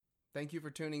Thank you for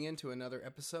tuning in to another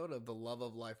episode of the Love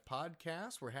of Life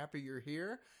podcast. We're happy you're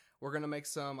here. We're going to make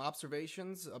some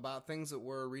observations about things that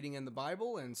we're reading in the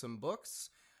Bible and some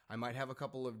books. I might have a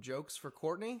couple of jokes for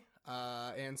Courtney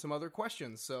and some other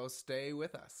questions, so stay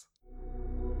with us.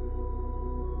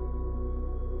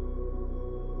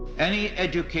 Any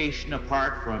education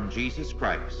apart from Jesus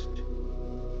Christ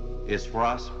is for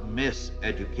us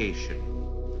miseducation.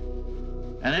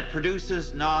 And it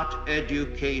produces not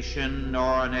education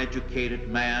nor an educated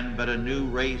man, but a new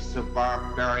race of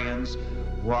barbarians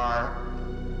who are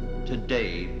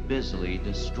today busily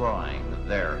destroying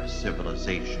their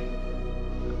civilization.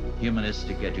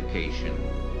 Humanistic education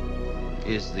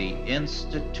is the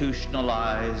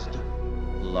institutionalized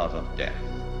love of death.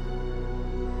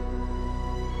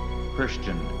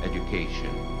 Christian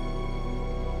education,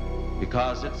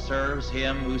 because it serves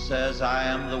him who says, I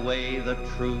am the way, the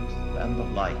truth, and the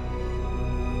light,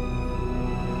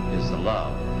 is the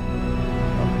love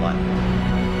of life.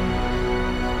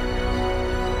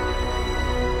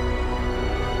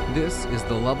 This is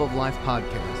the Love of Life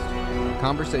podcast,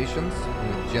 conversations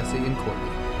with Jesse and Courtney.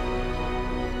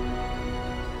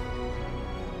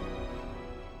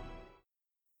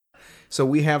 So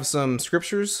we have some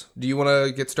scriptures. Do you want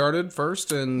to get started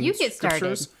first? And you get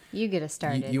started. You get us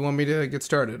started. You want me to get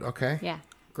started? Okay. Yeah.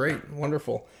 Great.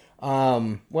 Wonderful.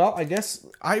 Well, I guess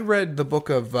I read the book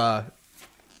of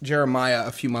Jeremiah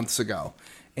a few months ago.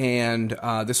 And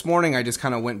this morning I just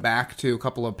kind of went back to a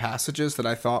couple of passages that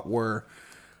I thought were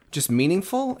just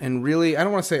meaningful and really, I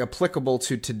don't want to say applicable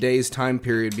to today's time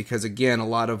period, because again, a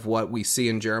lot of what we see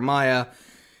in Jeremiah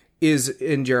is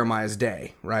in Jeremiah's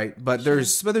day, right? But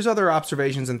there's other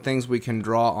observations and things we can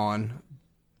draw on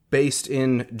based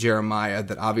in Jeremiah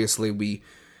that obviously we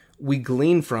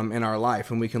glean from in our life,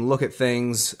 and we can look at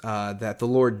things that the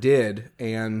Lord did,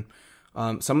 and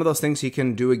some of those things he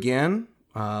can do again.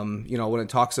 When it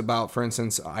talks about, for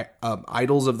instance,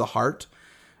 idols of the heart,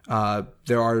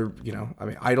 there are,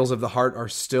 idols of the heart are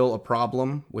still a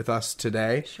problem with us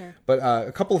today. Sure. But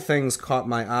a couple of things caught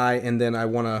my eye, and then I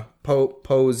want to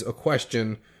pose a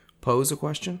question. Pose a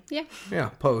question? Yeah.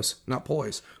 Yeah, pose, not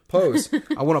poise. Pose.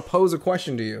 I want to pose a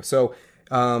question to you. So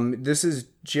this is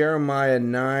Jeremiah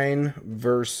 9,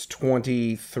 verse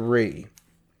 23.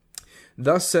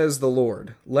 Thus says the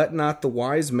Lord, let not the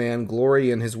wise man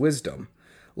glory in his wisdom.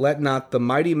 Let not the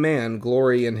mighty man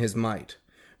glory in his might.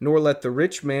 Nor let the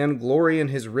rich man glory in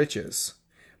his riches,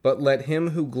 but let him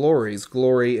who glories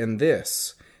glory in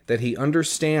this, that he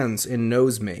understands and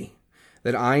knows me,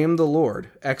 that I am the Lord,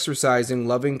 exercising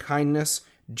loving kindness,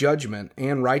 judgment,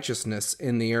 and righteousness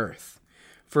in the earth.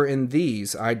 For in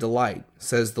these I delight,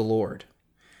 says the Lord.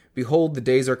 Behold, the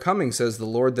days are coming, says the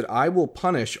Lord, that I will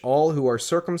punish all who are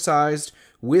circumcised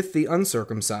with the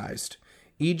uncircumcised,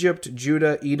 Egypt,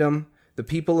 Judah, Edom, the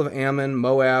people of Ammon,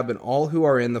 Moab, and all who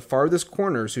are in the farthest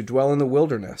corners who dwell in the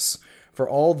wilderness. For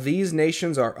all these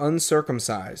nations are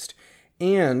uncircumcised,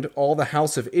 and all the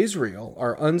house of Israel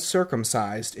are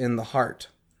uncircumcised in the heart.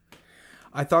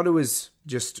 I thought it was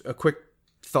just a quick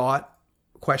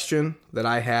question that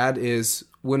I had is,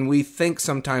 when we think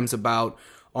sometimes about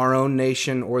our own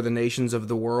nation or the nations of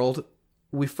the world,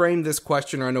 we frame this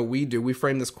question, or I know we do, we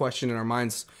frame this question in our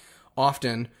minds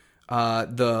often,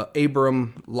 the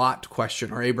Abraham Lot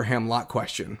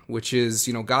question, which is,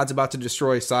 God's about to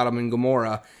destroy Sodom and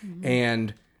Gomorrah,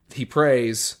 and he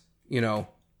prays,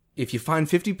 if you find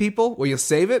 50 people, will you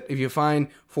save it? If you find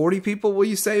 40 people, will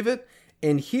you save it?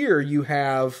 And here you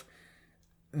have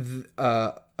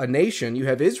a nation, you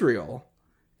have Israel.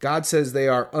 God says they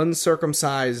are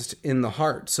uncircumcised in the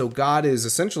heart. So God is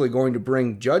essentially going to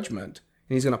bring judgment,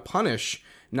 and he's going to punish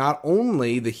not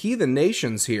only the heathen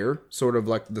nations here, sort of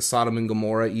like the Sodom and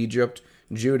Gomorrah, Egypt,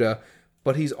 Judah,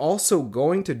 but he's also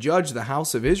going to judge the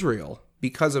house of Israel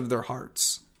because of their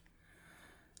hearts.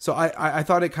 So I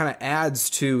thought it kind of adds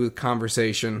to the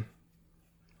conversation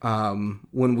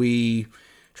when we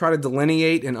try to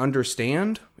delineate and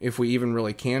understand, if we even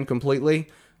really can completely,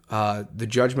 the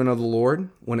judgment of the Lord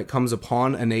when it comes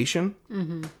upon a nation.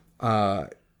 Mm-hmm.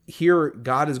 Here,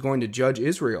 God is going to judge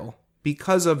Israel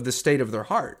because of the state of their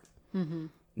heart. Mm-hmm.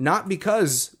 Not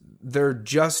because they're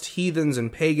just heathens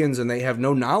and pagans and they have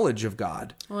no knowledge of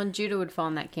God. Well, and Judah would fall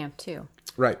in that camp too.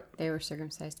 Right. They were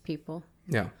circumcised people.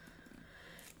 Yeah.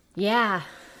 Yeah.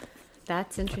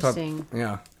 That's interesting.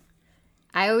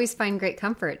 I always find great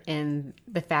comfort in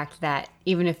the fact that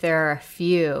even if there are a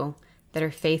few that are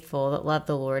faithful, that love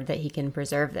the Lord, that he can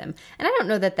preserve them. And I don't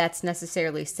know that that's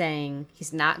necessarily saying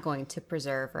he's not going to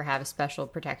preserve or have a special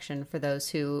protection for those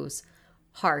whose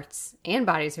hearts and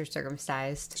bodies are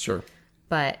circumcised. Sure.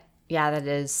 But yeah, that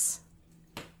is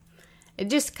It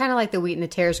just kind of like the wheat and the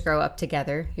tares grow up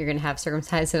together. You're going to have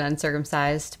circumcised and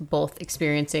uncircumcised both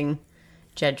experiencing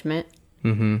judgment.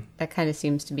 Mm-hmm. That kind of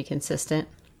seems to be consistent.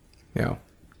 Yeah.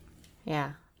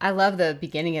 Yeah. I love the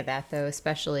beginning of that, though,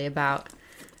 especially about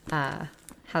how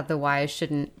the wise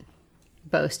shouldn't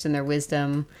boast in their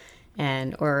wisdom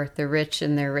or the rich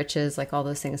in their riches, like all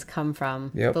those things come from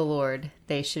the Lord.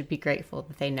 They should be grateful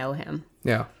that they know him.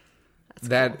 Yeah.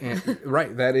 That's cool.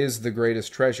 Right. That is the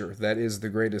greatest treasure. That is the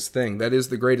greatest thing. That is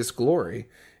the greatest glory,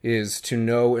 is to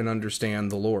know and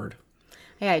understand the Lord.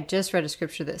 Yeah, I just read a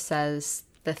scripture that says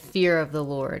the fear of the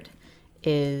Lord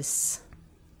is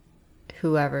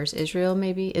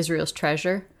Israel's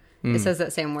treasure. It says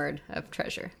that same word of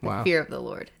treasure. The fear of the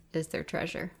Lord is their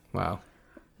treasure. Wow.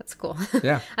 That's cool.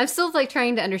 Yeah. I'm still like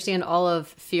trying to understand all of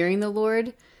fearing the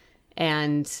Lord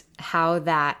and how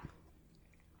that,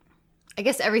 I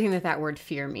guess everything that word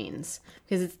fear means.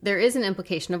 Because there is an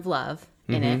implication of love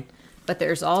in it, but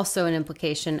there's also an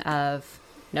implication of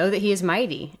know that he is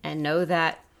mighty and know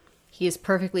that he is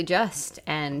perfectly just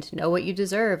and know what you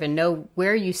deserve and know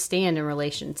where you stand in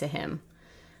relation to him.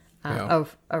 A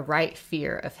right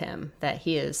fear of him, that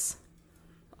he is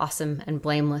awesome and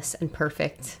blameless and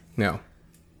perfect. No.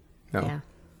 Yeah.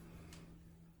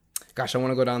 Gosh, I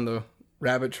want to go down the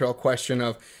rabbit trail question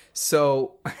of,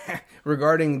 so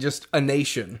regarding just a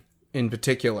nation in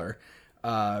particular,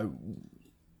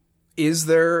 is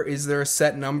there a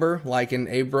set number like in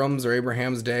Abram's or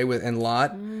Abraham's day and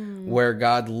Lot, where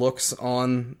God looks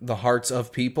on the hearts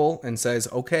of people and says,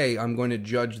 okay, I'm going to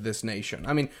judge this nation?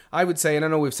 I mean, I would say, and I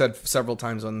know we've said several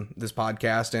times on this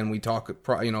podcast and we talk,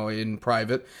 in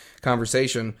private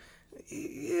conversation,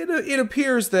 it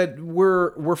appears that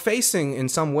we're facing in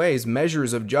some ways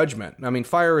measures of judgment. I mean,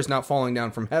 fire is not falling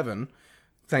down from heaven,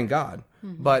 thank God,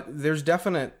 but there's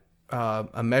definite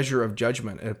a measure of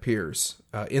judgment, it appears,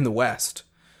 in the West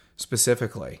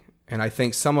specifically. And I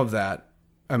think some of that,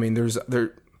 I mean, there's a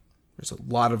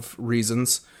lot of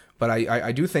reasons, but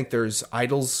I do think there's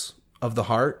idols of the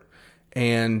heart,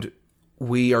 and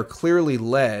we are clearly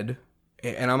led,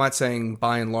 and I'm not saying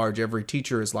by and large every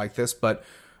teacher is like this, but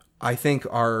I think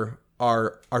our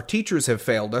teachers have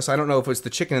failed us. I don't know if it's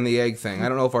the chicken and the egg thing. I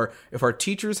don't know if our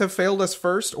teachers have failed us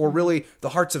first, or really the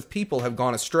hearts of people have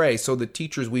gone astray. So the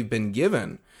teachers we've been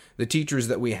given, the teachers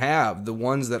that we have, the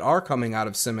ones that are coming out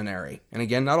of seminary, and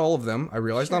again, not all of them. I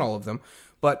realize not all of them,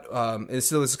 but so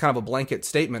this is kind of a blanket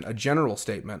statement, a general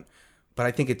statement. But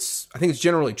I think it's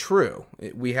generally true.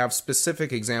 We have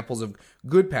specific examples of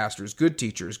good pastors, good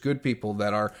teachers, good people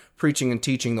that are preaching and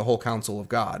teaching the whole counsel of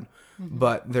God. Mm-hmm.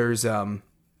 But there's I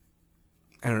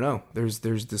don't know. There's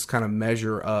this kind of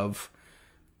measure of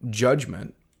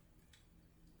judgment,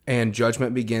 and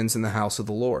judgment begins in the house of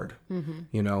the Lord.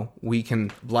 Mm-hmm. We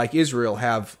can, like Israel,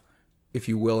 have, if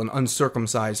you will, an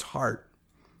uncircumcised heart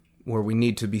where we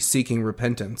need to be seeking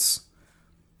repentance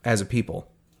as a people.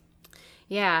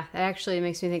 Yeah, that actually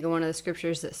makes me think of one of the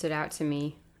scriptures that stood out to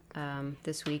me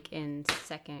this week in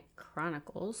 2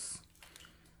 Chronicles,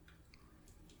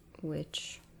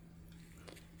 which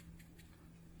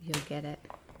you'll get it.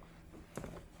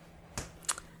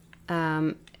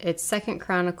 It's 2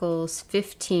 Chronicles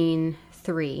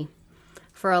 15:3.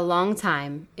 For a long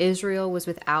time, Israel was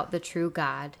without the true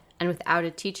God, and without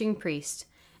a teaching priest,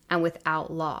 and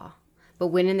without law. But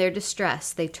when in their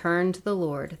distress they turned to the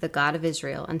Lord, the God of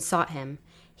Israel, and sought him,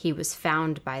 he was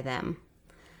found by them.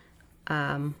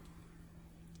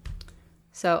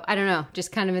 So, I don't know,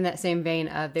 just kind of in that same vein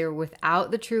of they were without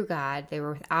the true God, they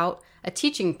were without a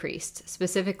teaching priest,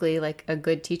 specifically like a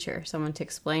good teacher, someone to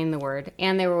explain the word,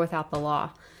 and they were without the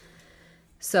law.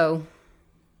 So,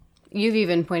 you've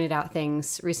even pointed out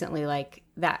things recently like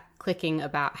that, clicking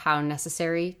about how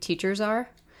necessary teachers are,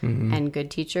 and good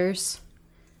teachers.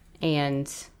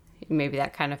 And maybe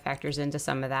that kind of factors into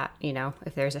some of that,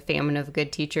 if there's a famine of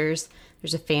good teachers,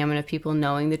 there's a famine of people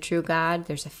knowing the true God,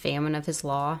 there's a famine of his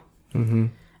law.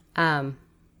 Mm-hmm.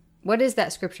 What is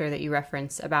that scripture that you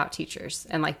reference about teachers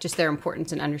and like just their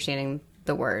importance in understanding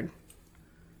the word?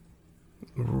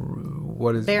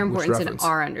 What is their importance in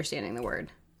our understanding the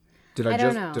word? Did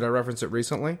I reference it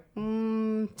recently?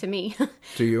 To me.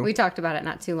 To you? We talked about it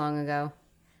not too long ago.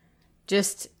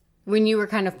 Just when you were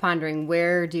kind of pondering,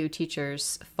 where do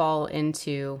teachers fall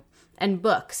into, and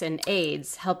books and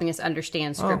aids helping us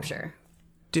understand scripture?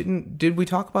 Did we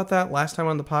talk about that last time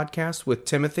on the podcast with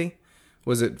Timothy?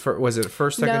 Was it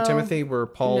First, Second Timothy where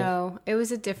Paul? No, it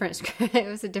was a different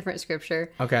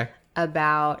scripture. Okay.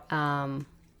 About I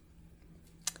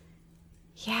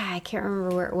can't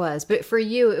remember where it was, but for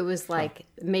you it was like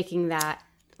making that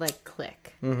like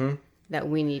click that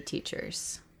we need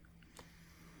teachers.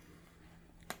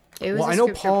 It was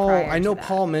well, I know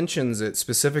Paul mentions it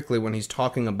specifically when he's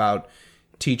talking about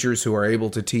teachers who are able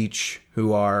to teach,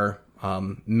 who are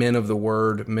men of the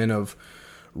word, men of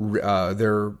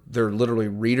they're literally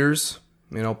readers.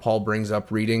 You know, Paul brings up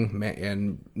reading,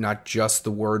 and not just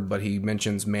the word, but he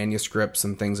mentions manuscripts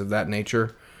and things of that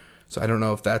nature. So I don't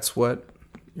know if that's what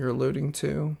you're alluding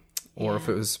to, or if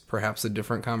it was perhaps a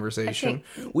different conversation.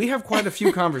 We have quite a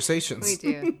few conversations. We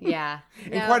do, yeah.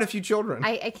 And quite a few children.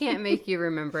 I can't make you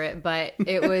remember it, but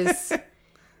it was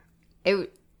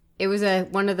it was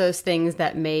one of those things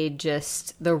that made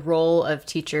just the role of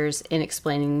teachers in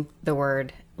explaining the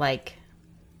word like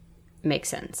make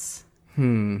sense.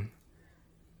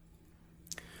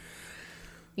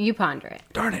 You ponder it.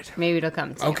 Darn it. Maybe it'll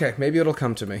come to you. Okay, maybe it'll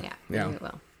come to me. Yeah, maybe it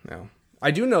will. Yeah.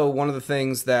 I do know one of the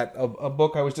things that a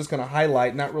book I was just going to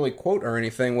highlight, not really quote or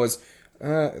anything, was,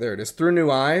 there it is, Through New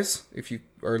Eyes. If you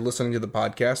are listening to the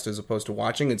podcast as opposed to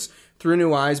watching, it's Through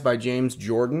New Eyes by James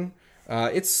Jordan.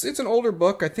 It's an older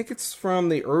book. I think it's from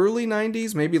the early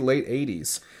 90s, maybe late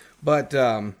 80s. But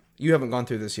you haven't gone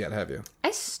through this yet, have you?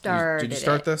 I started Did you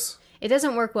start this? It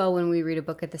doesn't work well when we read a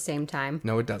book at the same time.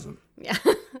 No, it doesn't. Yeah.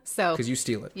 So because you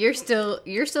steal it. You're still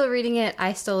reading it.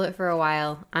 I stole it for a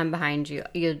while. I'm behind you.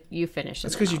 You finish it.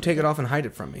 That's because you take it off and hide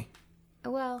it from me.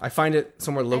 Well, I find it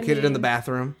somewhere located in the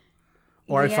bathroom,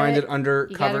 or I find it under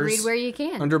covers. You gotta read where you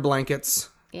can. Under blankets.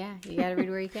 Yeah, you gotta read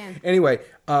where you can. Anyway,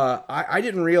 I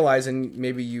didn't realize, and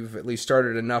maybe you've at least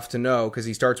started enough to know, because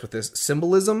he starts with this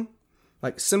symbolism,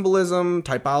 like symbolism,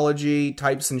 typology,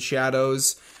 types and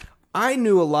shadows. I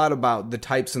knew a lot about the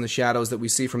types and the shadows that we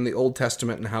see from the Old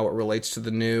Testament and how it relates to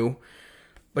the New.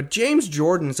 But James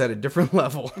Jordan's at a different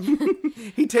level.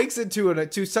 He takes it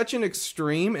to such an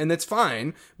extreme, and that's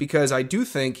fine, because I do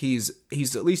think he's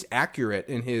at least accurate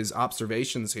in his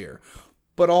observations here.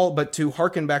 But to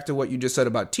harken back to what you just said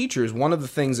about teachers, one of the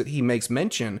things that he makes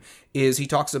mention is he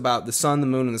talks about the sun, the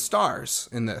moon, and the stars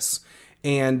in this.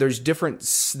 And there's different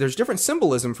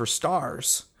symbolism for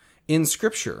stars in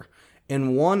Scripture.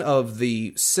 And one of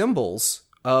the symbols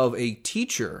of a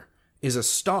teacher is a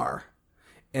star.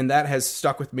 And that has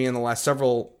stuck with me in the last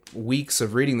several weeks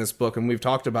of reading this book. And we've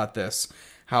talked about this,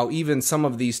 how even some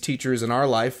of these teachers in our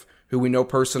life, who we know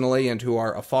personally and who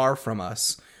are afar from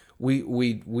us,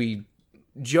 we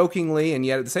jokingly and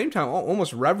yet at the same time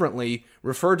almost reverently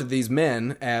refer to these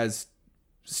men as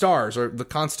stars or the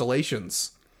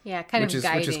constellations. Yeah, which is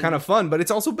kind of fun, but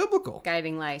it's also biblical.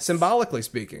 Guiding lights. Symbolically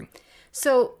speaking.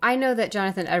 So I know that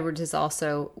Jonathan Edwards is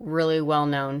also really well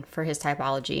known for his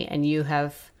typology, and you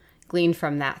have gleaned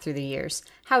from that through the years.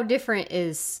 How different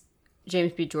is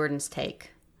James B. Jordan's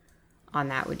take on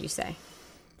that, would you say?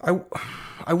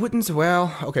 I wouldn't say,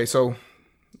 well, okay, so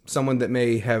someone that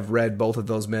may have read both of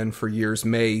those men for years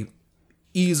may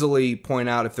easily point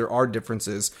out if there are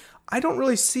differences. I don't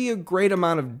really see a great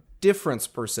amount of difference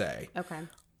per se. Okay.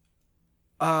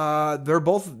 They're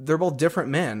both different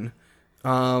men.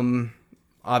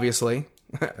 Obviously,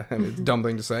 I mean, it's a dumb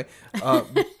thing to say,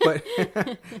 but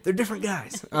they're different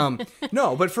guys.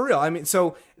 No, but for real, I mean,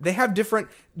 so they have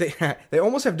they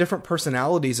almost have different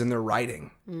personalities in their writing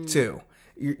too.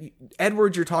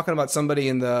 Edwards, you're talking about somebody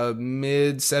in the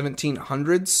mid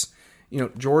 1700s. You know,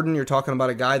 Jordan, you're talking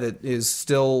about a guy that is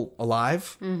still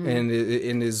alive and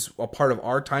is a part of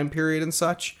our time period and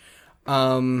such.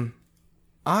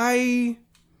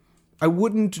 I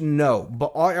wouldn't know, but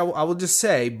I will just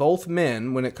say both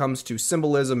men, when it comes to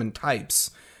symbolism and types,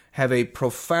 have a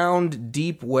profound,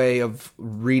 deep way of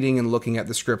reading and looking at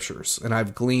the scriptures, and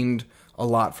I've gleaned a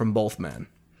lot from both men.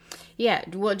 Yeah,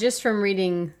 well, just from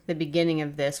reading the beginning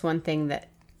of this, one thing that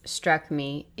struck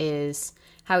me is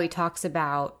how he talks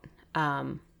about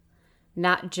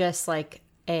not just like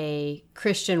a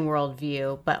Christian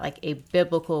worldview, but like a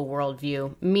biblical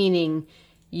worldview, meaning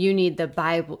you need the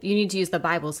Bible. You need to use the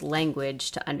Bible's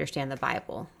language to understand the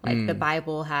Bible. Like the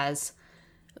Bible has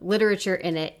literature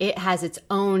in it. It has its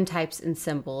own types and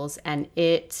symbols, and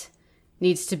it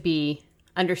needs to be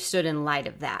understood in light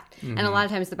of that. And a lot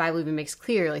of times the Bible even makes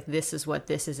clear, like, this is what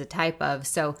this is a type of.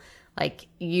 So, like,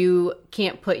 you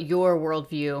can't put your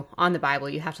worldview on the Bible.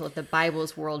 You have to let the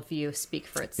Bible's worldview speak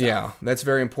for itself. Yeah, that's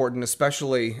very important,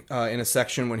 especially in a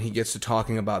section when he gets to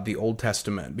talking about the Old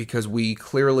Testament, because we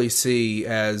clearly see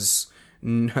as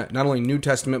not only New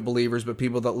Testament believers, but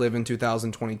people that live in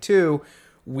 2022,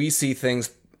 we see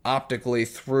things optically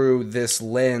through this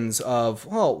lens of,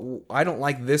 well, I don't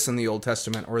like this in the Old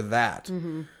Testament or that.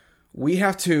 We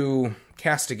have to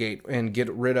castigate and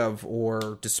get rid of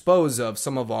or dispose of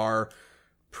some of our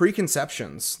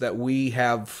preconceptions that we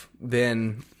have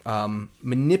been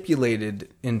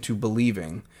manipulated into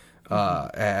believing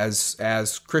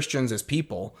as Christians, as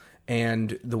people,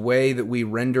 and the way that we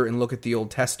render and look at the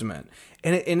Old Testament.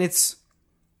 And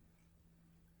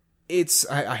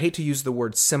I hate to use the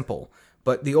word simple,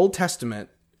 but the Old Testament,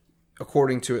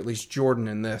 according to at least Jordan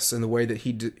in this, and the way that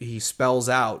he spells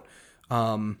out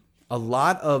a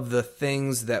lot of the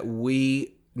things that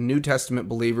we New Testament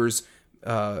believers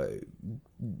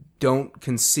don't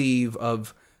conceive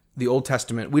of the Old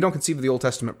Testament. We don't conceive of the Old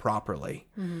Testament properly.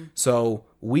 Mm-hmm. So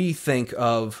we think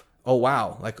of, oh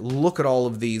wow, like look at all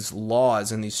of these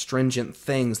laws and these stringent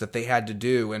things that they had to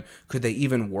do, and could they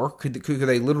even work? Could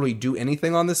they literally do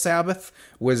anything on the Sabbath?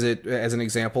 Was it, as an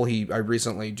example, I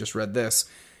recently just read this.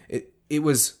 It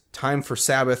was time for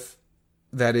Sabbath,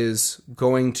 that is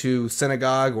going to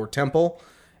synagogue or temple,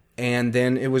 and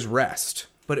then it was rest.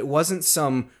 But it wasn't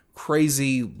some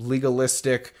crazy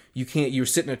legalistic, you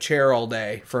sit in a chair all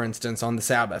day, for instance, on the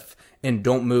Sabbath and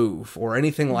don't move or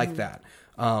anything like that.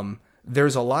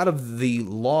 There's a lot of the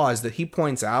laws that he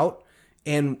points out,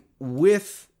 and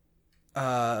with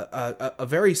a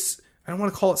very, I don't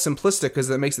want to call it simplistic because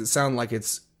that makes it sound like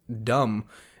it's dumb,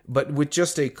 but with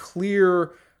just a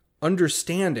clear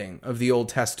understanding of the Old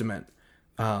Testament,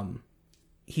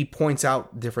 he points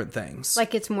out different things.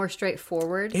 Like it's more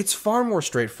straightforward? It's far more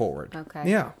straightforward. Okay.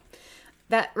 Yeah.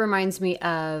 That reminds me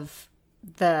of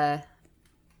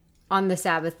on the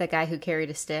Sabbath, the guy who carried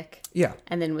a stick. Yeah.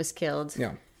 And then was killed.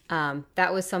 Yeah.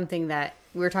 That was something that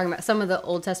we were talking about, some of the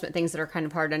Old Testament things that are kind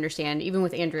of hard to understand. Even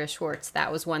with Andrea Schwartz,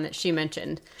 that was one that she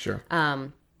mentioned. Sure.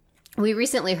 We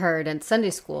recently heard in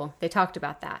Sunday school, they talked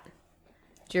about that.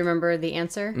 Do you remember the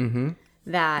answer? Mm-hmm.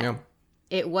 That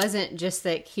it wasn't just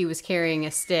that he was carrying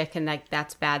a stick and like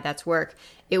that's bad, that's work.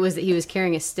 It was that he was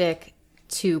carrying a stick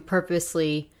to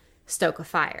purposely stoke a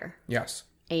fire. Yes.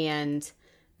 And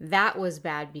that was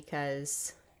bad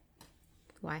because...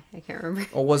 Why? I can't remember.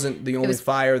 Or wasn't the only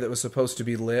fire that was supposed to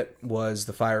be lit was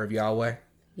the fire of Yahweh?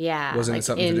 Yeah. Wasn't it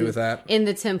something to do with that? In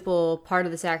the temple, part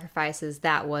of the sacrifices,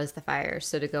 that was the fire.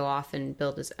 So to go off and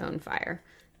build his own fire,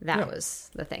 that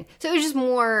was the thing. So it was just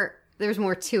more, there was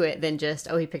more to it than just,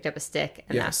 he picked up a stick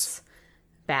and that's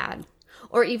bad.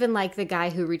 Or even like the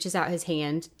guy who reaches out his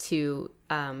hand to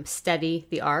steady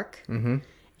the ark. Mm-hmm.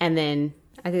 And then,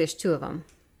 I think there's two of them.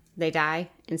 They die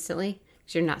instantly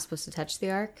because you're not supposed to touch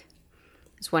the ark.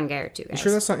 It's one guy or two guys. You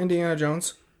sure that's not Indiana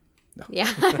Jones? No.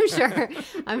 Yeah,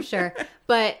 I'm sure.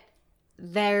 But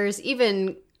there's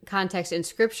even context in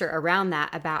scripture around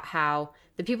that about how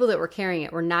the people that were carrying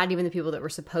it were not even the people that were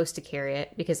supposed to carry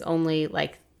it, because only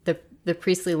like the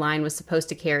priestly line was supposed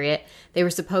to carry it. They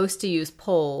were supposed to use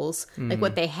poles. Mm-hmm. Like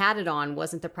what they had it on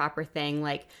wasn't the proper thing.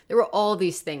 Like there were all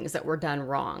these things that were done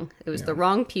wrong. It was the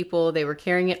wrong people. They were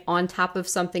carrying it on top of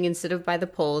something instead of by the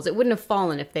poles. It wouldn't have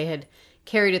fallen if they had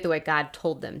carried it the way God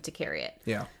told them to carry it.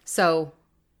 Yeah. So,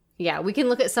 yeah, we can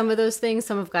look at some of those things,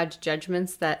 some of God's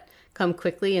judgments that come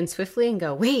quickly and swiftly and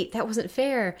go, wait, that wasn't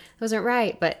fair. That wasn't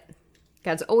right. But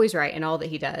God's always right in all that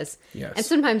he does. Yes. And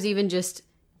sometimes even just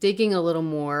digging a little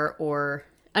more or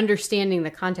understanding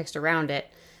the context around it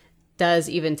does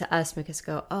even to us make us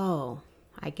go, oh,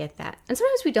 I get that. And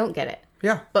sometimes we don't get it.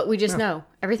 Yeah. But we just know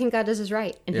everything God does is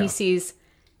right. And he sees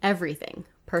everything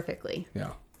perfectly.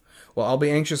 Yeah. Well, I'll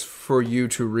be anxious for you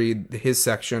to read his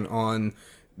section on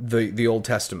the Old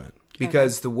Testament,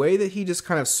 because the way that he just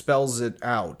kind of spells it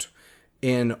out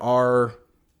in our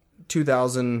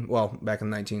 2000, well, back in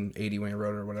 1980 when he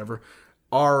wrote it or whatever,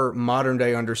 our modern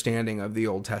day understanding of the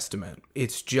Old Testament,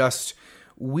 it's just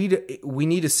we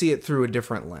need to see it through a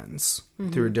different lens,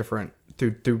 through different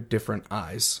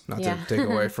eyes. Not to take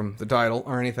away from the title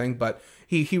or anything, but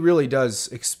he really does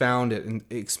expound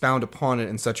upon it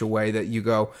in such a way that you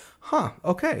go,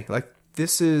 okay, like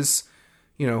this is,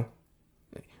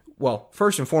 well,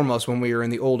 first and foremost, when we are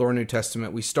in the Old or New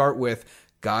Testament, we start with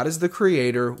God is the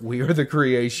creator, we are the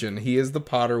creation. He is the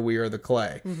potter, we are the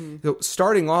clay. Mm-hmm. So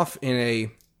starting off in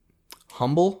a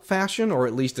humble fashion, or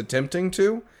at least attempting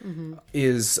to,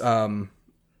 is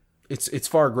it's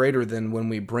far greater than when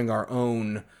we bring our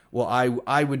own. Well,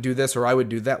 I would do this or I would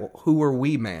do that. Well, who are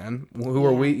we, man? Who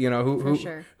are we?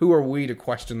 Who are we to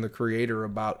question the Creator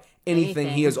about anything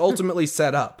He has ultimately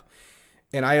set up?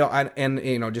 And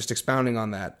I just expounding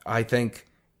on that, I think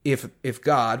if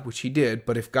God, which He did,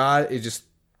 but if God is just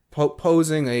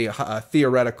posing a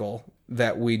theoretical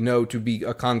that we know to be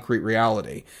a concrete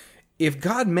reality, if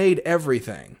God made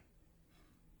everything,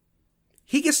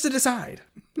 He gets to decide.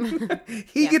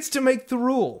 He gets to make the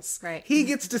rules. Right. He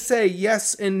gets to say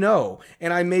yes and no.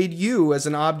 And I made you as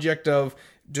an object of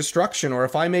destruction, or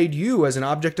if I made you as an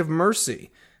object of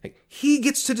mercy. He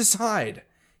gets to decide.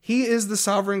 He is the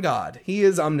sovereign God. He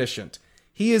is omniscient.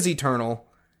 He is eternal.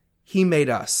 He made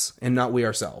us and not we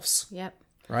ourselves. Yep.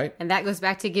 Right. And that goes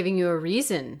back to giving you a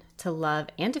reason to love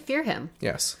and to fear him.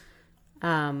 Yes.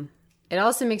 It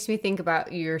also makes me think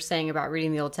about you're saying about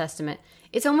reading the Old Testament.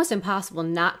 It's almost impossible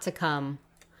not to come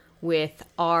with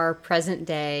our present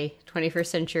day, 21st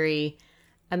century,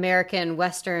 American,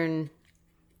 Western,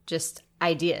 just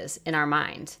ideas in our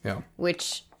mind. Yeah.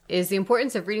 Which is the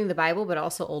importance of reading the Bible, but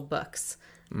also old books.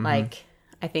 Mm-hmm. Like,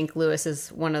 I think Lewis is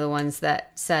one of the ones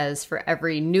that says for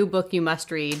every new book you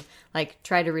must read, like,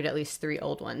 try to read at least 3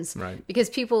 old ones. Right. Because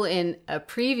people in a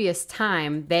previous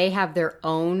time, they have their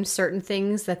own certain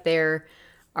things that they're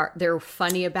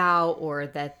funny about, or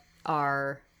that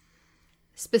are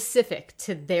specific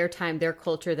to their time, their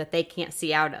culture, that they can't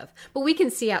see out of. But we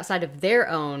can see outside of their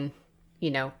own,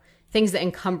 things that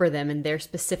encumber them in their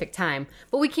specific time,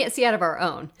 but we can't see out of our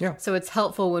own. Yeah. So it's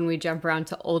helpful when we jump around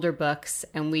to older books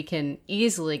and we can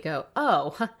easily go,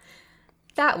 oh,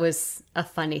 that was a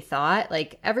funny thought.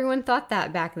 Like, everyone thought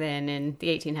that back then in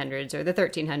the 1800s or the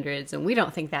 1300s, and we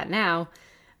don't think that now.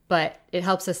 But it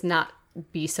helps us not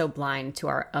be so blind to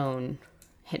our own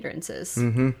hindrances.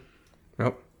 Mm-hmm.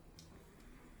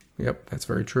 Yep, that's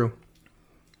very true.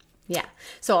 Yeah.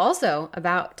 So also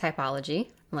about typology,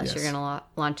 unless Yes. you're going to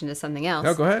launch into something else.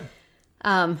 No, go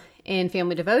ahead. In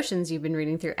family devotions, you've been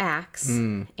reading through Acts,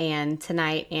 and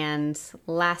tonight and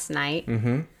last night,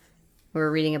 we're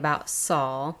reading about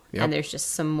Saul, Yep. and there's just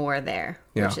some more there,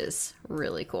 Yeah. which is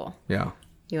really cool. Yeah.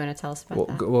 You want to tell us about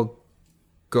that? Well,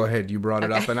 go ahead. You brought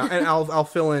it up, and I'll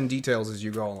fill in details as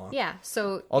you go along. Yeah.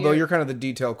 So Although you're kind of the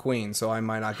detail queen, so I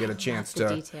might not get a chance the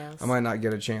to. details. I might not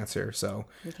get a chance here. So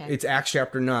Okay. it's Acts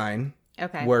chapter 9,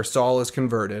 Okay. where Saul is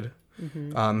converted.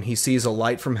 He sees a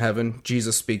light from heaven.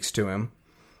 Jesus speaks to him.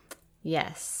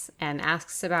 Yes, and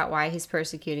asks about why he's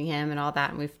persecuting him and all that,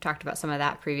 and we've talked about some of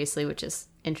that previously, which is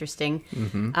interesting.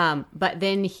 But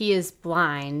then he is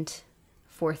blind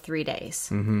for 3 days,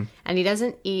 and he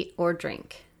doesn't eat or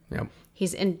drink. Yep.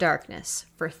 He's in darkness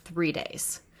for 3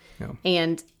 days. Yep.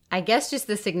 And I guess just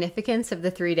the significance of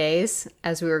the 3 days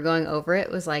as we were going over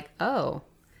it was like, oh,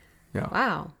 Yeah.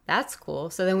 wow, that's cool.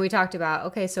 So then we talked about,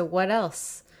 okay, so what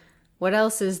else? What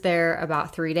else is there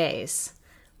about 3 days?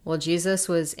 Well, Jesus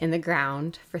was in the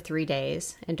ground for 3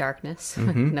 days in darkness,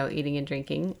 no eating and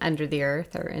drinking, under the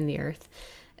earth or in the earth,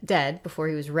 dead before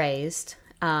he was raised.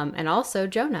 And also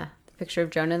Jonah, the picture of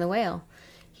Jonah and the whale.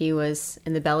 He was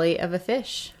in the belly of a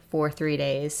fish for 3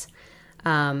 days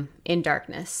in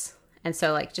darkness. And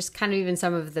so, like, just kind of even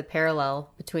some of the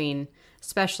parallel between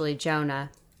especially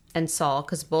Jonah and Saul,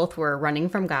 because both were running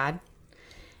from God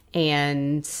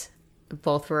and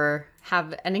both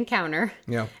have an encounter.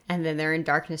 Yeah. And then they're in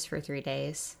darkness for 3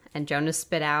 days. And Jonah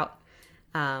spit out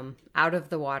of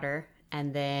the water.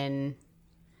 And then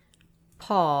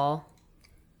Saul.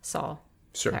 Sure.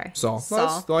 Sorry. Saul.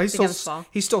 Saul He's becomes Saul.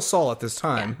 He's still Saul at this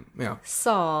time. Yeah.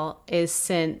 Saul is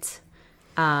sent.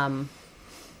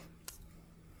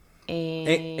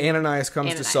 Ananias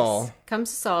comes to Saul. Comes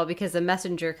to Saul because the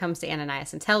messenger comes to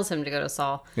Ananias and tells him to go to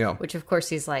Saul. Yeah. Which, of course,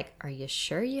 he's like, are you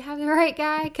sure you have the right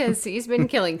guy? Because he's been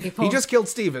killing people. He just killed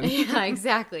Stephen. Yeah,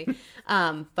 exactly.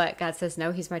 But God says,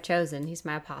 no, he's my chosen. He's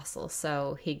my apostle.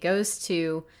 So he goes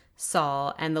to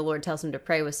Saul, and the Lord tells him to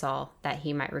pray with Saul that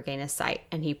he might regain his sight.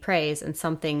 And he prays, and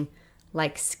something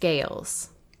like scales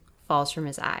falls from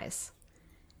his eyes.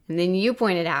 And then you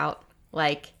pointed out,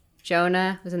 like,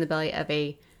 Jonah was in the belly of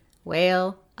a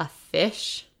whale, a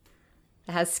fish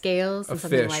that has scales. A and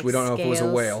something fish. like We don't know if it was a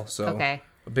scales. whale. So okay.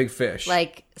 A big fish.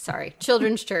 Like, sorry,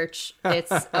 children's church,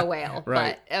 it's a whale.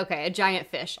 Right. But, okay, a giant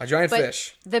fish. A giant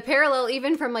fish. The parallel,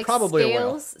 even from, like, Probably a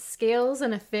whale. scales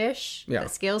and a fish. Yeah. The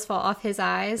scales fall off his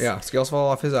eyes. Yeah, scales fall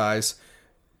off his eyes.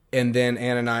 And then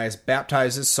Ananias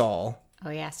baptizes Saul.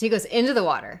 Oh, yeah. So he goes into the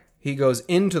water. He goes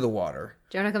into the water.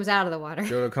 Jonah comes out of the water.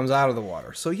 Jonah comes out of the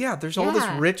water. So yeah, there's all this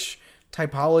Yeah. rich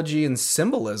typology and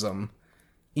symbolism,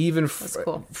 even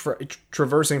cool.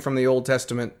 traversing from the Old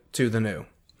Testament to the New.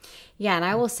 Yeah, and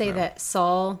I will say that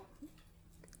Saul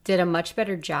did a much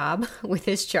better job with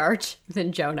his charge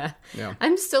than Jonah. Yeah.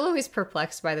 I'm still always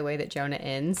perplexed by the way that Jonah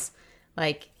ends.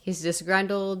 Like, he's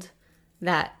disgruntled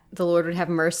that the Lord would have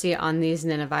mercy on these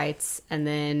Ninevites, and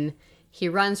then he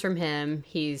runs from him.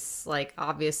 He's, like,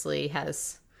 obviously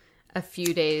has a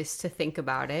few days to think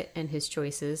about it and his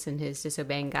choices and his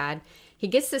disobeying God. He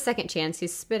gets the second chance.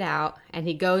 He's spit out, and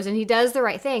he goes and he does the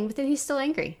right thing, but then he's still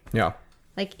angry. Yeah.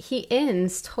 Like, he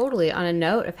ends totally on a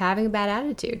note of having a bad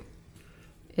attitude.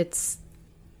 It's,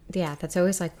 yeah, that's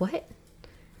always like, what?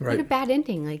 Right. What a bad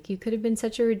ending. Like, you could have been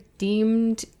such a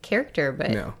redeemed character,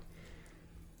 but Yeah.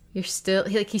 you're still,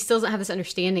 he still doesn't have this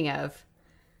understanding of,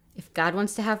 if God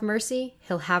wants to have mercy,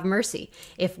 he'll have mercy.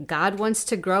 If God wants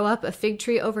to grow up a fig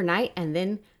tree overnight and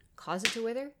then cause it to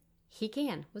wither, he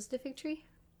can. Was it a fig tree?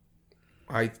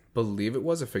 I believe it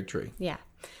was a fig tree. Yeah.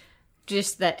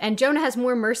 Just that. And Jonah has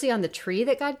more mercy on the tree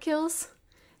that God kills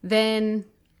than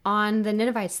on the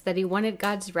Ninevites that he wanted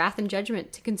God's wrath and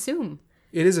judgment to consume.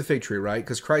 It is a fig tree, right?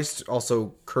 Because Christ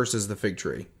also curses the fig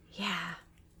tree. Yeah.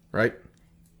 Right?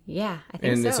 Yeah, I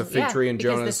think and so. it's a fig tree in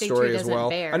Jonah's story as well.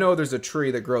 Bear. I know there's a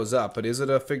tree that grows up, but is it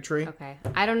a fig tree? Okay.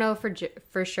 I don't know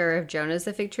for sure if Jonah's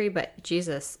a fig tree, but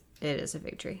Jesus, it is a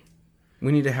fig tree.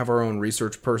 We need to have our own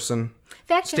research person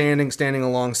standing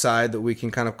alongside that we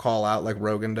can kind of call out like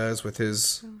Rogan does with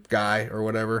his guy or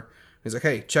whatever. He's like,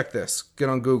 hey, check this. Get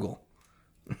on Google.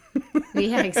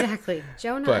 Yeah, exactly.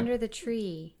 Jonah under the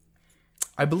tree.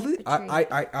 I believe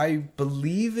I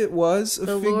believe it was a fig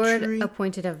tree. The Lord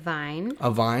appointed a vine. A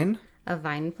vine? A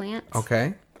vine plant.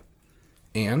 Okay.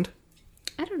 And?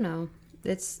 I don't know.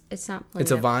 It's not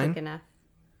it's a vine? quick enough.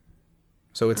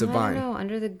 So it's a vine. I don't know.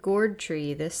 Under the gourd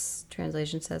tree, this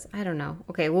translation says. I don't know.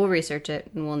 Okay, we'll research it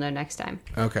and we'll know next time.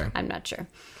 Okay. I'm not sure.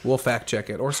 We'll fact check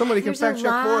it. Or somebody can fact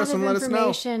check for us and let us know. There's a lot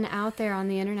of information out there on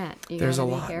the internet. There's a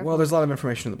lot. Well, there's a lot of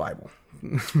information in the Bible.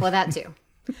 Well, that too.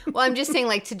 Well, I'm just saying,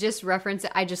 like, to just reference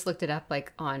it, I just looked it up,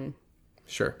 like, on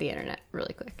the internet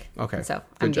really quick. Okay. And so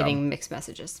I'm getting mixed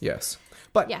messages. Yes.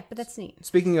 But yeah, but that's neat.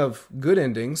 Speaking of good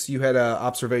endings, you had an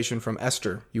observation from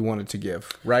Esther you wanted to give,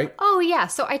 right? Oh, yeah.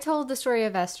 So I told the story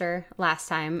of Esther last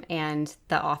time and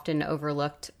the often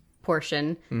overlooked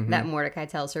portion that Mordecai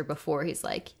tells her before he's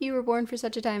like, you were born for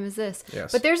such a time as this.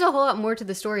 Yes. But there's a whole lot more to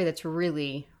the story that's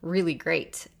really, really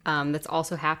great that's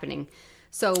also happening.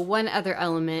 So one other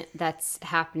element that's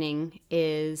happening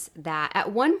is that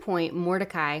at one point,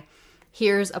 Mordecai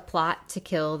hears a plot to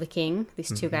kill the king.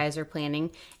 These two guys are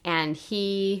planning, and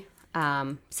he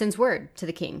sends word to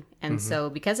the king. And so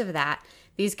because of that,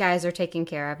 these guys are taken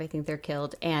care of. I think they're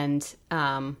killed, and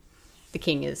the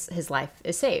king his life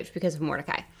is saved because of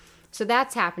Mordecai. So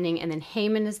that's happening, and then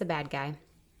Haman is the bad guy.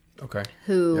 Okay.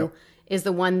 Who is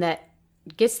the one that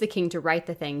gets the king to write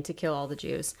the thing to kill all the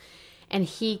Jews. And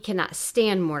he cannot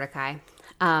stand Mordecai.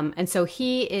 And so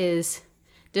he is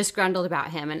disgruntled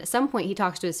about him. And at some point he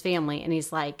talks to his family and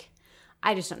he's like,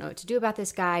 I just don't know what to do about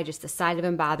this guy. Just the sight of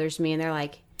him bothers me. And they're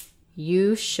like,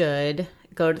 you should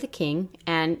go to the king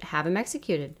and have him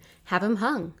executed. Have him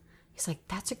hung. He's like,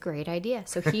 that's a great idea.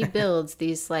 So he builds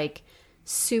these like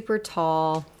super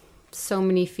tall, so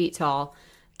many feet tall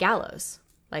gallows,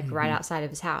 like right outside of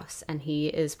his house. And he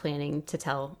is planning to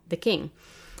tell the king.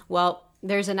 Well,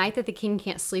 there's a night that the king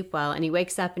can't sleep well, and he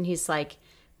wakes up and he's like,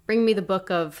 bring me the book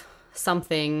of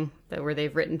something where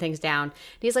they've written things down.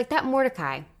 And he's like, that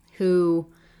Mordecai who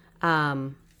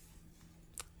told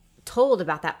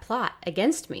about that plot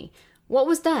against me, what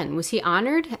was done? Was he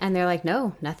honored? And they're like,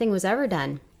 no, nothing was ever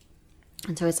done.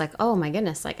 And so he's like, oh my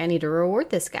goodness, like I need to reward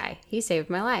this guy. He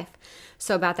saved my life.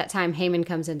 So about that time, Haman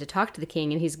comes in to talk to the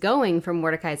king, and he's going for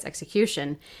Mordecai's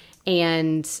execution.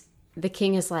 And the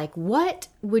king is like, what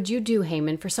would you do,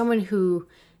 Haman, for someone who,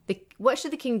 what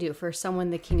should the king do for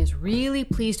someone the king is really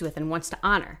pleased with and wants to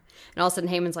honor? And all of a sudden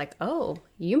Haman's like, oh,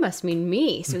 you must mean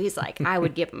me. So he's like, I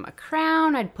would give him a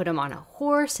crown. I'd put him on a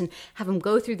horse and have him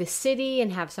go through the city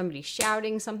and have somebody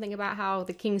shouting something about how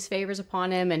the king's favors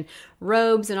upon him and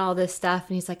robes and all this stuff.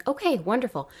 And he's like, okay,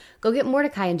 wonderful. Go get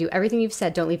Mordecai and do everything you've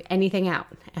said. Don't leave anything out.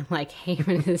 And like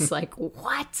Haman is like,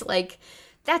 what? Like,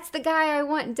 that's the guy I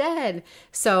want dead.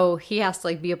 So he has to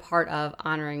like be a part of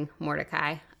honoring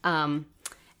Mordecai.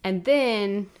 And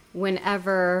then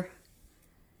whenever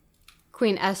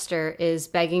Queen Esther is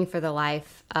begging for the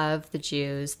life of the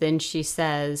Jews, then she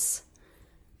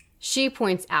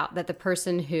points out that the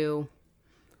person who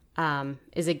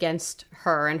is against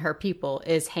her and her people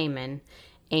is Haman.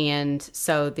 And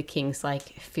so the king's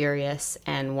like furious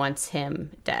and wants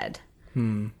him dead.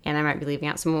 And I might be leaving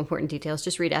out some important details.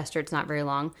 Just read Esther. It's not very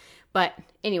long. But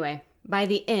anyway, by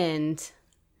the end,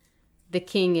 the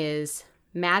king is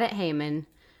mad at Haman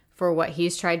for what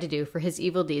he's tried to do, for his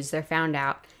evil deeds. They're found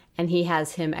out, and he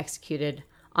has him executed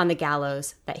on the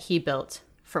gallows that he built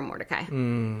for Mordecai.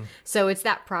 So it's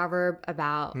that proverb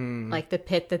about like the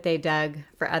pit that they dug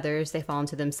for others, they fall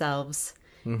into themselves.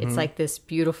 It's like this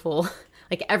beautiful,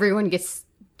 like everyone gets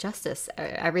justice.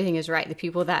 Everything is right. The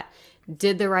people that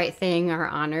did the right thing are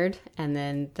honored, and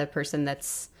then the person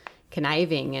that's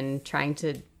conniving and trying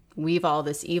to weave all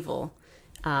this evil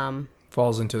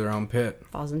falls into their own pit.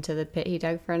 Falls into the pit he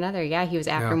dug for another. Yeah, he was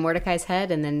after Mordecai's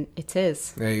head, and then it's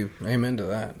his. Hey, amen to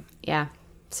that. Yeah.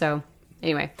 So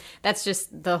anyway, that's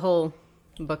just the whole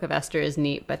book of Esther is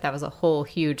neat, but that was a whole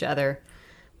huge other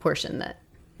portion that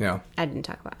I didn't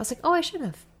talk about. I was like, oh, I should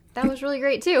have. That was really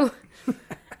great too.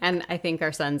 And I think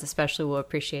our sons especially will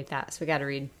appreciate that. So we got to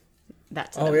read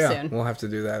that to them soon. We'll have to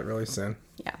do that really soon.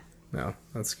 Yeah. No,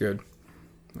 that's good.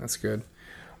 That's good.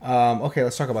 Okay,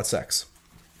 let's talk about sex.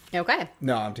 Okay.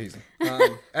 No, I'm teasing.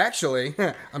 Actually,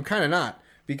 I'm kind of not,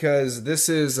 because this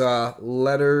is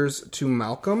Letters to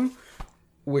Malcolm,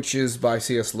 which is by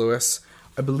C.S. Lewis.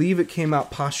 I believe it came out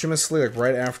posthumously, like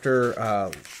right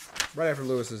after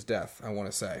Lewis's death, I want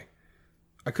to say.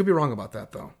 I could be wrong about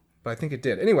that, though, but I think it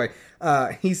did. Anyway,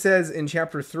 he says in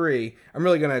chapter 3, I'm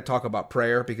really going to talk about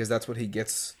prayer because that's what he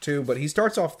gets to, but he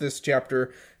starts off this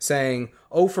chapter saying,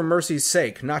 "Oh, for mercy's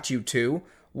sake, not you too.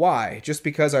 Why? Just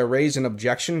because I raised an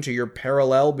objection to your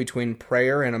parallel between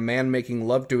prayer and a man making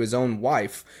love to his own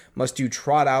wife, must you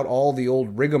trot out all the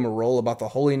old rigmarole about the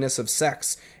holiness of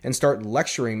sex and start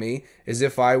lecturing me as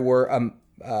if I were a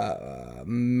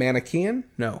Manichaean?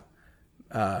 No.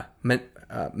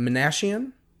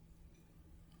 Menashian?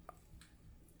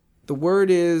 The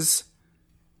word is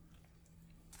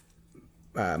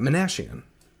Menashian.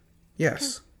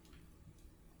 Yes.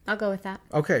 I'll go with that.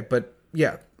 Okay, but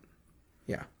yeah.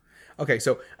 Yeah. Okay,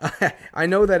 so I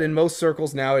know that in most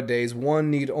circles nowadays, one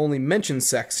need only mention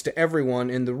sex to everyone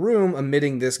in the room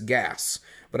emitting this gas.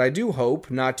 But I do hope,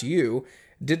 not you,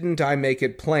 didn't I make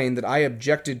it plain that I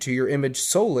objected to your image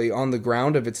solely on the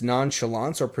ground of its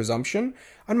nonchalance or presumption?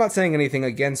 I'm not saying anything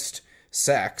against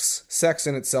sex. Sex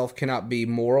in itself cannot be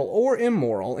moral or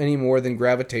immoral any more than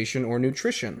gravitation or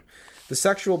nutrition. The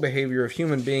sexual behavior of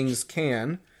human beings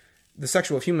can.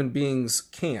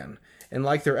 And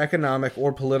like their economic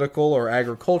or political or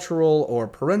agricultural or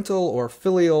parental or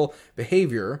filial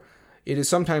behavior, it is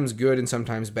sometimes good and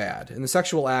sometimes bad. And the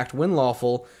sexual act, when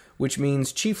lawful, which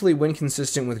means chiefly when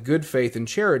consistent with good faith and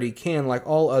charity, can, like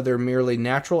all other merely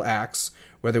natural acts,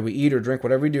 whether we eat or drink,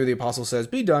 whatever we do, the apostle says,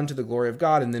 be done to the glory of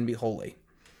God and then be holy.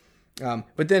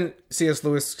 But then C.S.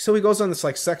 Lewis, so he goes on this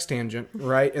like sex tangent,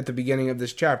 right, at the beginning of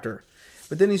this chapter.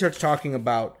 But then he starts talking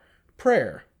about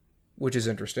prayer, which is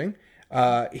interesting.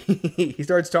 He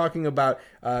starts talking about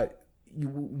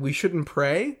we shouldn't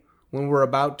pray when we're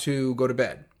about to go to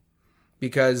bed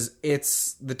because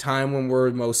it's the time when we're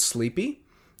most sleepy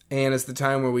and it's the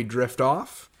time where we drift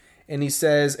off. And he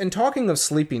says, in talking of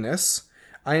sleepiness,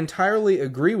 I entirely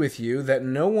agree with you that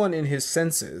no one in his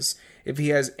senses, if he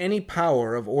has any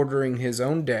power of ordering his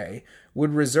own day,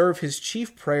 would reserve his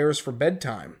chief prayers for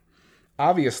bedtime.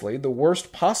 Obviously, the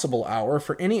worst possible hour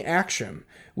for any action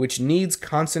which needs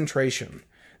concentration.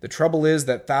 The trouble is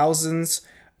that thousands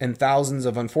and thousands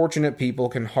of unfortunate people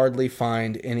can hardly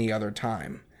find any other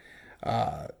time.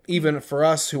 Even for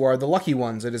us who are the lucky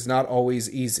ones, it is not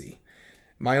always easy.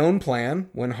 My own plan,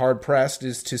 when hard pressed,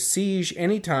 is to siege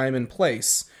any time and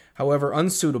place, however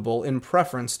unsuitable, in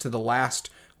preference to the last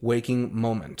waking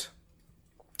moment.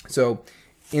 So,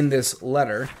 in this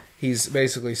letter, he's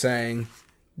basically saying,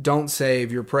 don't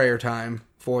save your prayer time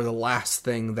for the last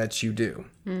thing that you do.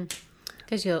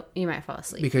 Because you might fall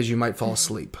asleep. Because you might fall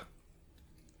asleep.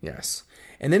 Yes.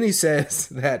 And then he says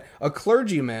that a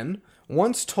clergyman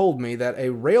once told me that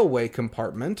a railway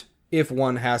compartment, if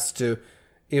one has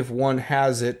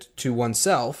it to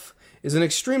oneself, is an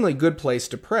extremely good place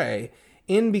to pray,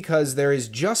 because there is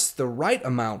just the right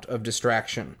amount of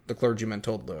distraction, the clergyman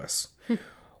told Lewis.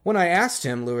 When I asked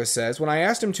him, Lewis says,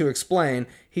 to explain,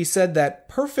 he said that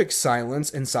perfect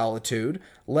silence and solitude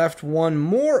left one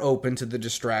more open to the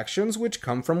distractions which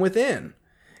come from within,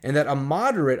 and that a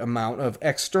moderate amount of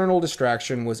external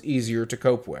distraction was easier to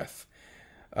cope with.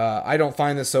 I don't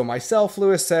find this so myself,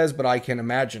 Lewis says, but I can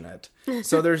imagine it.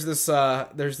 So there's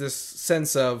this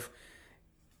sense of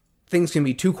things can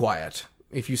be too quiet.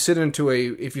 If you sit in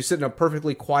a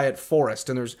perfectly quiet forest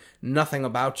and there's nothing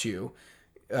about you,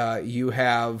 you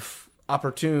have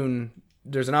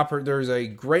there's a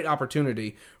great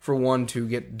opportunity for one to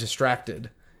get distracted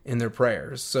in their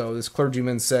prayers. So this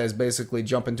clergyman says basically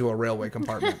jump into a railway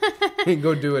compartment and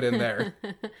go do it in there.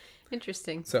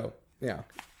 Interesting. So, yeah.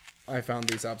 I found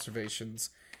these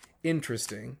observations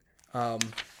interesting.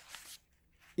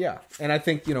 Yeah, and I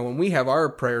think, when we have our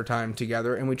prayer time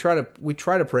together and we try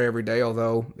to pray every day,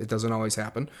 although it doesn't always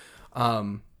happen.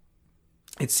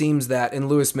 It seems that, and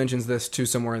Lewis mentions this too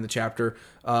somewhere in the chapter,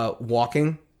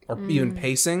 walking or even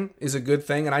pacing is a good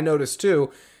thing. And I noticed too,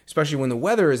 especially when the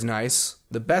weather is nice,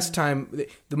 the best time,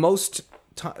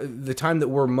 the time that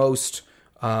we're most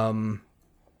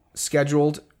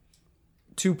scheduled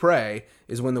to pray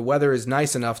is when the weather is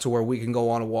nice enough to where we can go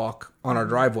on a walk on our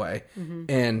driveway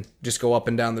and just go up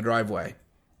and down the driveway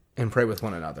and pray with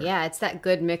one another. Yeah, it's that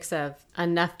good mix of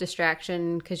enough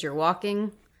distraction because you're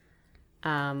walking,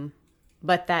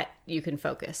 but that you can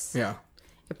focus. Yeah.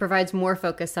 It provides more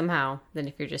focus somehow than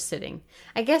if you're just sitting.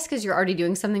 I guess because you're already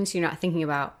doing something, so you're not thinking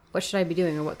about what should I be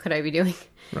doing or what could I be doing.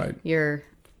 Right.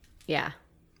 Yeah.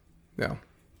 No,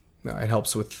 it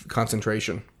helps with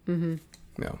concentration. Mm-hmm.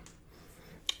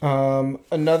 No.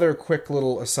 Another quick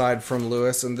little aside from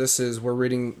Lewis, and we're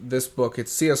reading this book.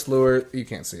 It's C.S. Lewis. You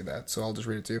can't see that, so I'll just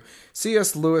read it to you.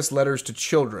 C.S. Lewis Letters to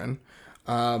Children.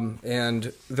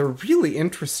 And they're really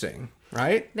interesting,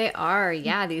 right? They are,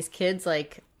 yeah. These kids,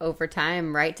 over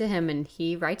time, write to him, and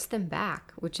he writes them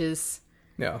back, which is...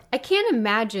 Yeah. I can't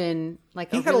imagine,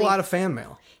 He had a lot of fan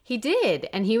mail. He did,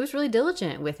 and he was really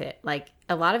diligent with it.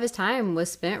 A lot of his time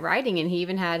was spent writing, and he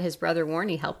even had his brother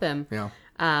Warnie help him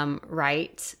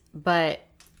write. But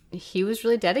he was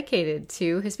really dedicated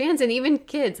to his fans, and even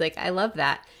kids. I love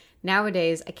that.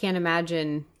 Nowadays, I can't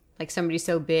imagine, somebody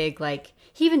so big,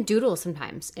 he even doodles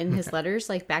sometimes in his letters,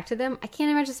 back to them. I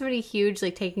can't imagine somebody huge,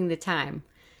 taking the time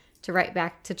to write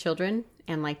back to children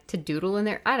and, to doodle in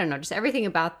there. I don't know, just everything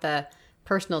about the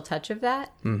personal touch of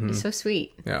that is so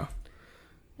sweet. Yeah.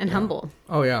 And humble.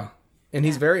 Oh, yeah. And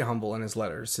he's very humble in his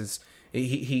letters.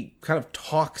 He kind of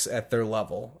talks at their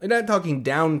level. And not talking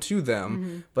down to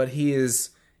them, but he is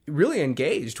really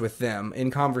engaged with them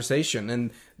in conversation.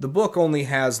 And the book only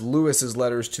has Lewis's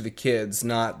letters to the kids,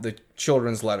 not the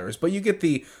children's letters. But you get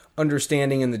the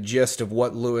understanding and the gist of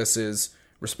what Lewis is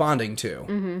responding to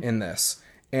in this.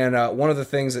 And one of the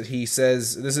things that he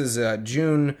says, this is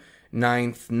June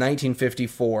 9th,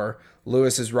 1954.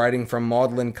 Lewis is writing from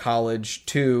Magdalen College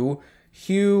to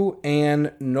Hugh,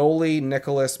 Anne, Noli,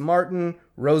 Nicholas, Martin,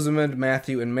 Rosamond,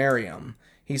 Matthew, and Miriam.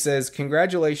 He says,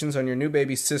 "Congratulations on your new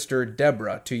baby sister,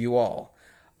 Deborah, to you all.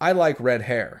 I like red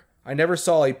hair. I never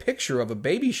saw a picture of a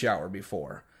baby shower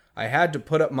before. I had to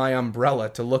put up my umbrella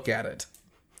to look at it."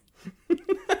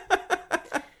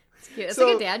 It's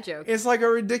like a dad joke. It's like a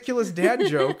ridiculous dad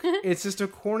joke. It's just a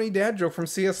corny dad joke from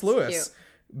C.S. Lewis,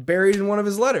 buried in one of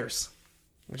his letters,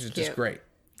 which is just great.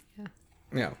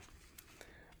 Yeah.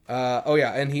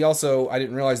 And he also, I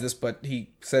didn't realize this, but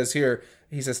he says here,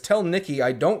 "Tell Nikki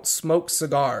I don't smoke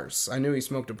cigars." I knew he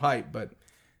smoked a pipe, but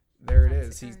there it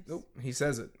is. He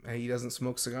says it. He doesn't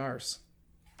smoke cigars.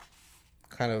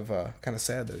 Kind of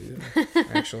sad that he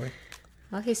didn't, actually.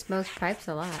 Well, he smokes pipes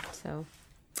a lot, so.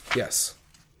 Yes.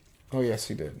 Oh, yes,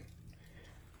 he did.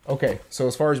 Okay, so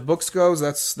as far as books goes,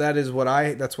 that's what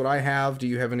I have. Do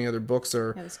you have any other books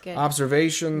or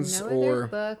observations? No or other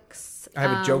books. I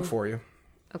have a joke for you.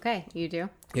 Okay, you do?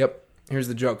 Yep. Here's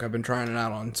the joke. I've been trying it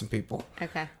out on some people.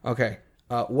 Okay.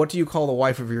 What do you call the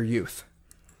wife of your youth?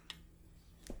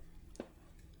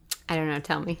 I don't know.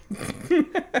 Tell me.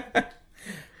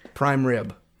 Prime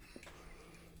rib.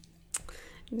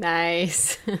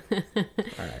 Nice. All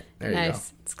right. There you go.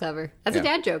 Nice. It's clever. That's a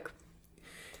dad joke.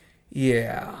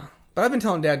 Yeah. But I've been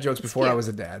telling dad jokes before I was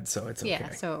a dad, so it's okay.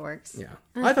 Yeah, so it works. Yeah.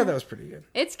 I thought that was pretty good.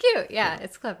 It's cute. Yeah,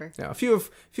 it's clever. Yeah. A few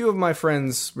of my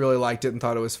friends really liked it and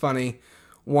thought it was funny.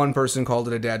 One person called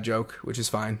it a dad joke, which is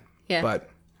fine. Yeah. But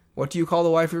what do you call the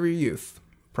wife of your youth?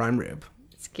 Prime rib.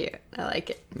 It's cute. I like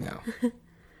it. Yeah.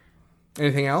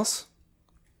 Anything else?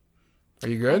 Are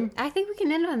you good? I think we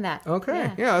can end on that.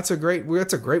 Okay. Yeah, that's a great way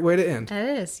to end.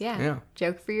 That is, yeah.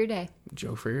 Joke for your day.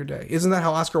 Joke for your day. Isn't that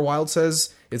how Oscar Wilde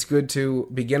says it's good to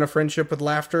begin a friendship with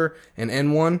laughter and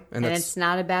end one? And it's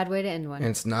not a bad way to end one.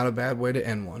 And it's not a bad way to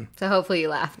end one. So hopefully you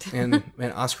laughed. and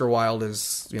Oscar Wilde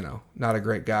is, not a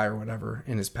great guy or whatever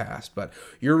in his past. But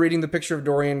you're reading The Picture of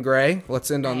Dorian Gray. Let's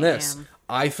end on this.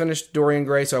 I finished Dorian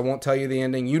Gray, so I won't tell you the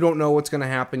ending. You don't know what's going to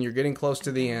happen. You're getting close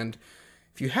to the end.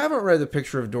 If you haven't read The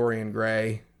Picture of Dorian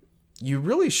Gray, you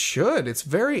really should. It's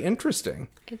very interesting.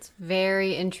 It's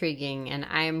very intriguing, and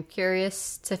I'm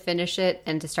curious to finish it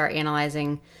and to start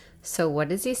analyzing. So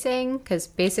what is he saying? Because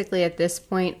basically at this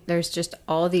point, there's just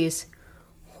all these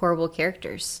horrible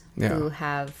characters who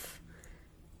have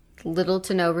little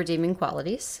to no redeeming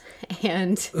qualities,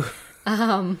 and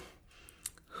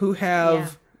who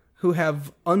have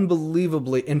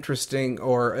unbelievably interesting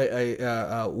or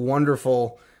a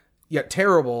wonderful yet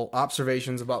terrible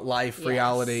observations about life,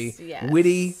 reality,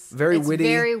 witty, very witty,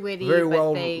 very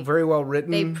well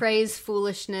written. They praise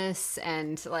foolishness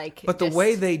and but the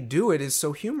way they do it is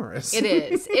so humorous. It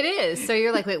is. So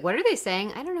you're like, wait, what are they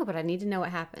saying? I don't know, but I need to know what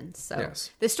happens. So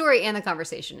the story and the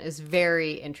conversation is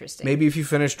very interesting. Maybe if you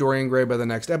finish Dorian Gray by the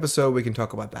next episode, we can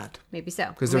talk about that. Maybe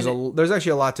so. Because there's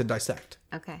actually a lot to dissect.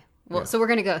 Okay. Well, so we're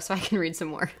gonna go so I can read some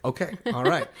more. Okay. All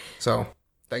right. So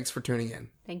thanks for tuning in.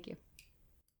 Thank you.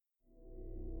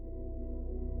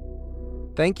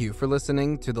 Thank you for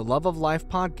listening to the Love of Life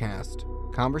podcast,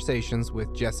 Conversations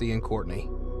with Jesse and Courtney.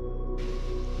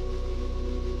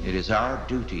 It is our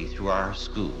duty through our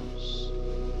schools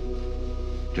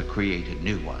to create a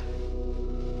new one,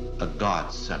 a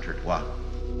God-centered one.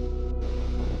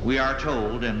 We are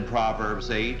told in Proverbs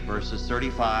 8, verses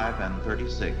 35 and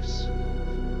 36,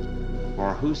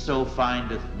 "For whoso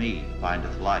findeth me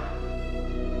findeth life,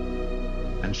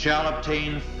 and shall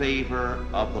obtain favor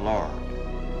of the Lord.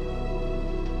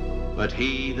 But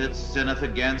he that sinneth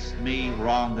against me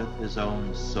wrongeth his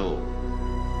own soul.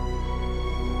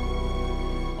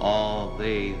 All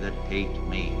they that hate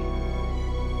me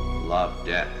love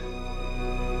death.